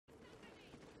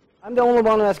I'm the only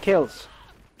one who has kills.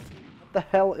 What the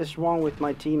hell is wrong with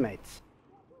my teammates?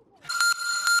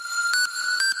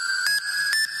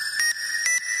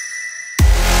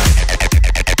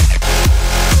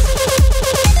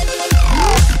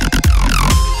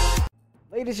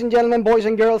 Ladies and gentlemen, boys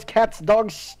and girls, cats,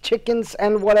 dogs, chickens,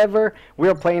 and whatever,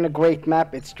 we're playing a great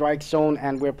map. It's Strike Zone,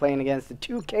 and we're playing against the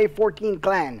 2K14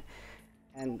 clan,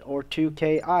 or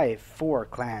 2KI4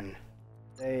 clan.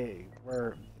 They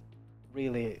were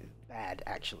really bad,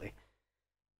 actually.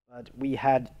 But we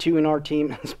had two in our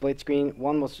team, split screen.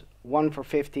 One was 1 for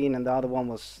 15, and the other one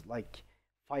was like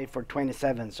 5 for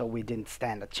 27, so we didn't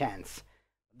stand a chance.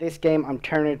 This game, I'm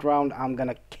turning it around. I'm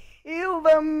gonna kill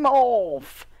them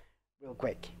off real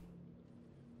quick.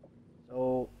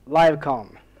 So, live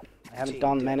com. I haven't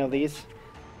done many of these.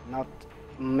 Not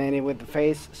many with the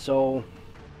face, so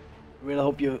really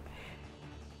hope you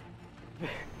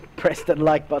press that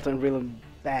like button really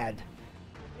bad.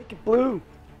 Make it blue.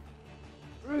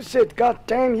 Bruce it,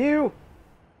 goddamn you!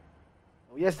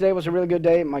 Well, yesterday was a really good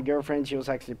day. My girlfriend, she was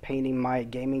actually painting my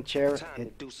gaming chair.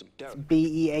 It's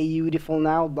beautiful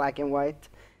now, black and white.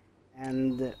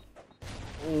 And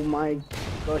oh my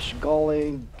gosh,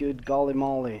 golly, good golly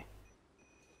molly.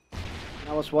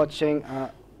 I was watching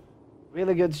a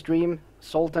really good stream.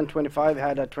 Sultan25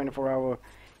 had a 24-hour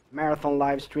marathon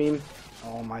live stream.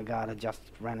 Oh my god, I just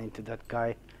ran into that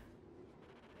guy.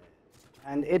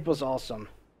 And it was awesome.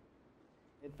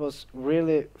 It was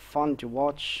really fun to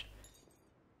watch.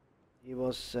 He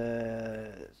was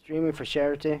streaming for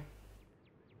charity.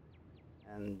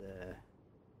 And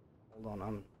hold on,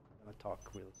 I'm gonna talk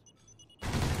real.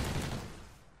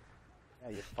 Yeah,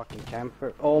 you fucking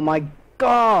camper. Oh my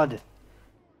god!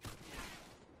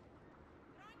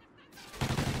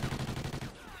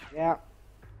 Yeah,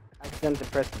 accidentally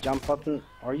pressed the jump button.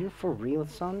 Are you for real,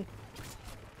 son?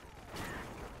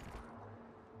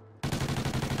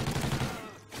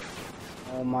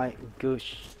 Oh my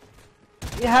gosh.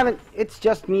 You haven't, it's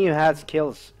just me who has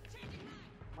kills.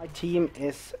 My team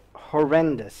is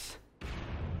horrendous.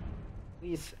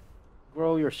 Please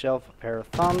grow yourself a pair of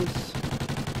thumbs.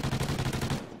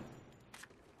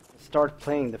 Start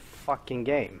playing the fucking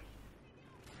game.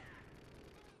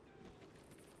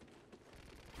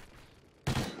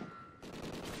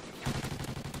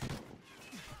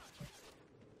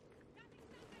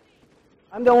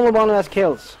 I'm the only one who has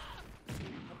kills.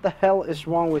 What the hell is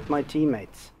wrong with my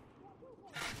teammates?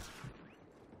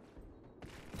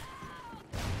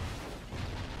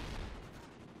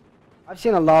 I've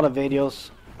seen a lot of videos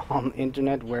on the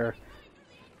internet where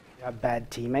you have bad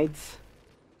teammates.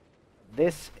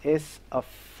 This is a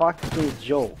fucking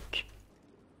joke.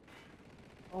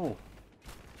 Oh,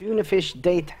 Tuna-fish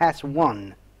date has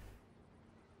won.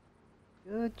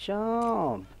 Good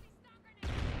job.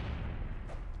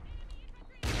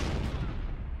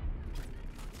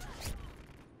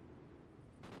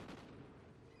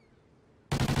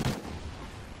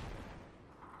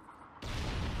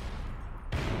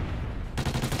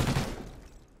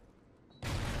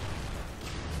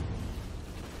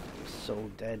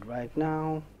 So dead right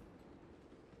now.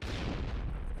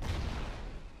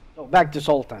 So back to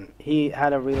Sultan. He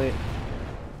had a really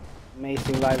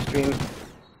amazing live stream.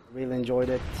 Really enjoyed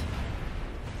it.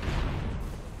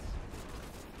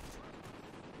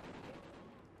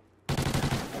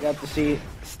 I got to see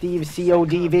Steve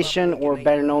COD Vision, or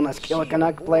better known as Killer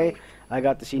Canuck, play. I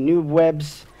got to see Noob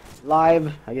Webs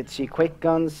live. I get to see Quick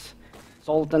Guns,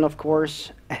 Sultan of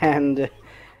course, and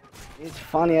this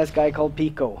funny ass guy called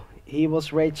Pico. He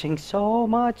was raging so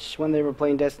much when they were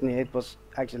playing Destiny. It was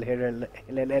actually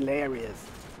hilarious.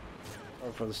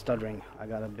 Sorry for the stuttering. I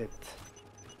got a bit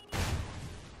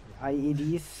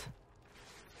IEDs.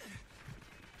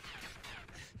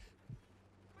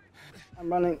 I'm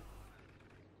running.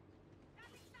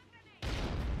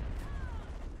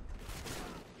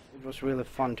 It was really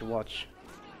fun to watch.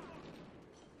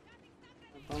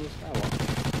 I promise that one.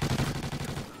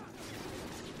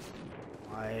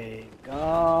 My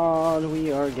god,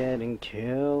 we are getting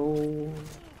killed.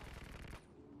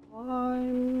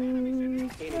 I'm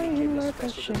playing like a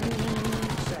shame.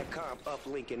 Facecam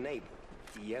uplink enabled.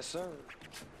 Yes, sir.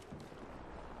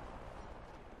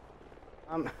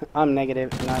 I'm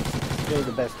negative, and I'm still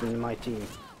the best in my team.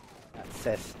 That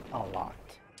says a lot.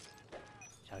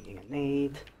 Chugging a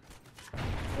nade.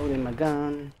 Loading my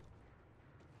gun.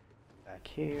 Back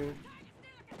here.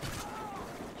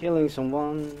 Killing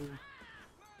someone.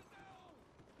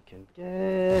 Can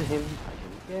get him, I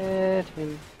can get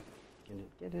him, can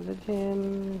get it at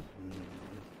him.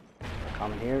 They're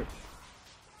coming here.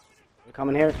 They're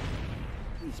coming here.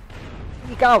 Please,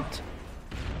 peek out!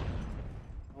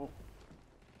 Oh.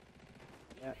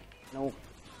 Yeah, No.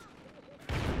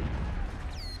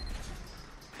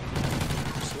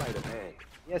 Sleight of hand.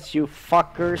 Yes, you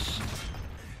fuckers.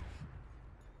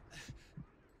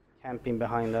 Camping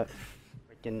behind that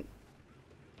freaking.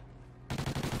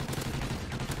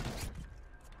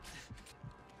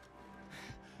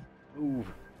 Ooh.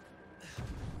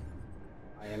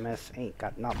 IMS ain't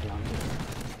got nothing on me.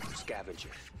 Scavenger.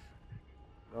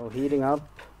 Go heating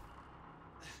up.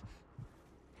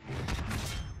 I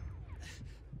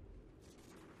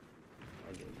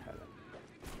didn't have it.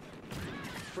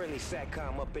 Friendly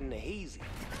Satcom up in the hazy.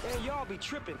 Man, y'all be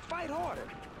tripping. Fight harder.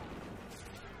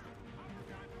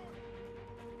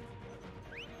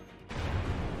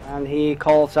 And he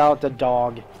calls out the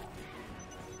dog.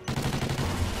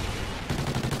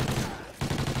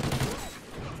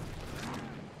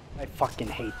 I fucking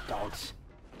hate dogs.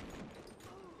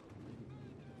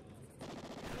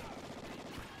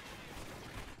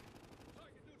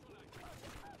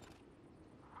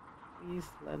 Please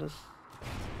let us.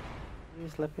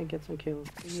 Please let me get some kills.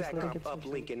 Please let me Satcom get some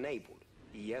uplink kills. enabled.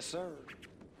 Yes, sir.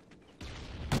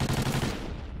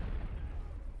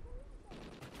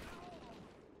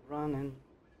 Running.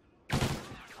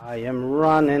 I am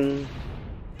running.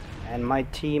 And my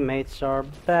teammates are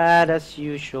bad as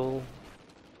usual.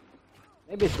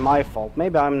 Maybe it's my fault.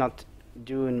 Maybe I'm not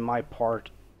doing my part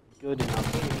good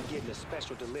enough. Enemy getting a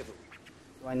special delivery.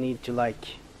 So I need to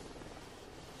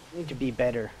need to be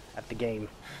better at the game.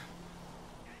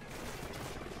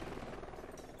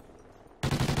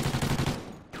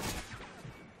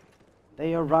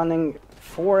 They are running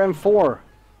 4 and 4.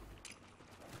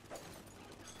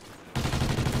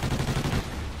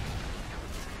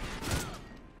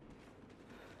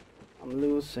 I'm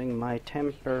losing my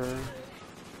temper.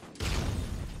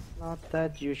 Not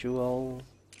that usual.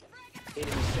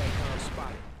 Enemy Satcom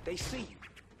spotted. They see you.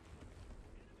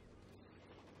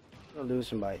 We're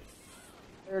losing by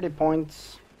 30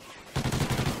 points.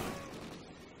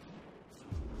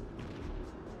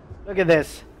 Look at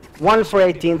this. 1 for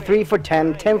 18, 3 for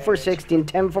 10, 10 for 16,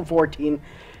 10 for 14.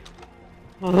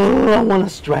 Oh, I want to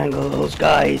strangle those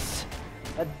guys.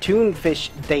 A Toonfish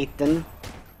Dayton.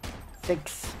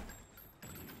 6.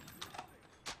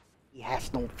 He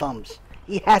has no thumbs.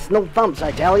 He has no thumbs,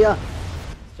 I tell ya.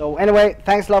 So anyway,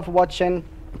 thanks a lot for watching.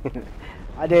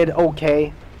 I did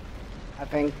okay. I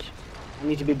think I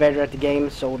need to be better at the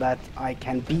game so that I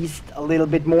can beast a little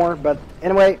bit more. But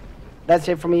anyway, that's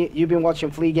it for me. You've been watching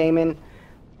Flea Gaming.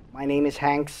 My name is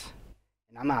Hanks,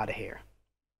 and I'm out of here.